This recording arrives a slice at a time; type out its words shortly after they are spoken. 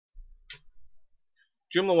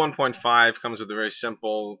Joomla 1.5 comes with a very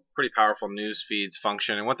simple, pretty powerful news feeds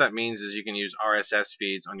function, and what that means is you can use RSS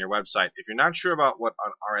feeds on your website. If you're not sure about what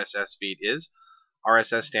an RSS feed is,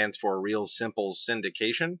 RSS stands for Real Simple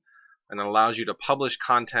Syndication, and it allows you to publish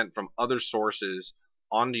content from other sources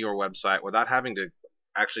onto your website without having to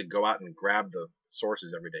actually go out and grab the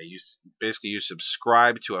sources every day. You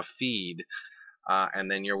subscribe to a feed,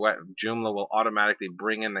 and then Joomla will automatically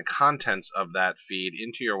bring in the contents of that feed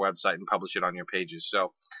into your website and publish it on your pages.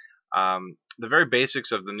 So the very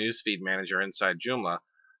basics of the newsfeed manager inside Joomla.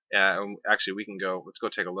 Actually, let's go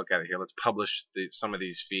take a look at it here. Let's publish some of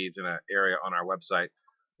these feeds in an area on our website.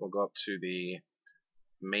 We'll go up to the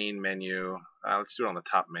main menu. Let's do it on the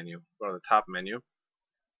top menu. Go to the top menu,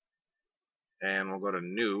 and we'll go to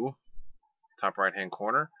New, top right hand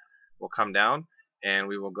corner. We'll come down, and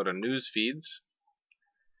we will go to News Feeds.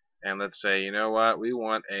 And let's say, you know what, we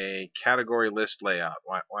want a category list layout.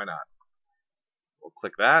 Why not? We'll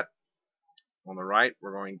click that. On the right,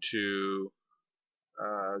 we're going to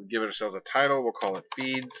give ourselves a title. We'll call it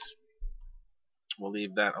Feeds. We'll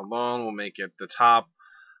leave that alone. We'll make it the top.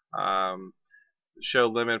 Show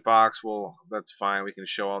limit box. That's fine. We can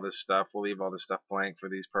show all this stuff. We'll leave all this stuff blank for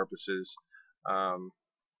these purposes.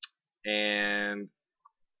 And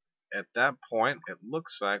at that point, it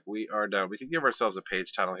looks like we are done. We can give ourselves a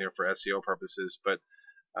page title here for SEO purposes, but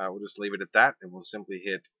we'll just leave it at that, and we'll simply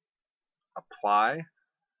hit apply.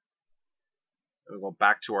 We'll go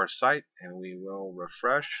back to our site, and we will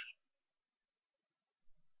refresh.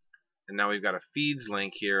 And now we've got a feeds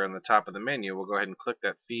link here on the top of the menu. We'll go ahead and click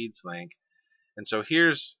that feeds link. And so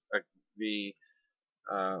here's the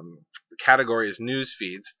category is news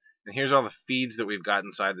feeds, and here's all the feeds that we've got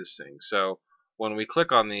inside this thing. So when we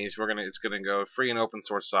click on these, it's going to go free and open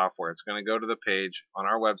source software. It's going to go to the page on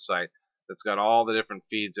our website that's got all the different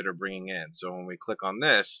feeds that are bringing in. So when we click on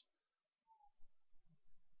this,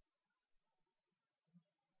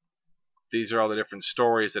 these are all the different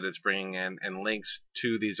stories that it's bringing in and links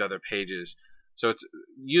to these other pages. So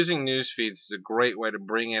using news feeds is a great way to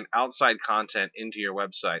bring in outside content into your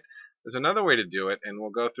website. There's another way to do it, and we'll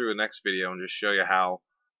go through a next video and just show you how,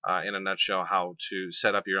 in a nutshell, how to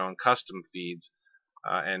set up your own custom feeds.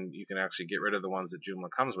 And you can actually get rid of the ones that Joomla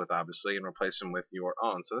comes with, obviously, and replace them with your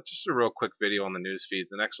own. So that's just a real quick video on the news feeds.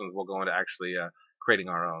 The next ones we'll go into actually creating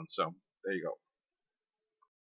our own. So there you go.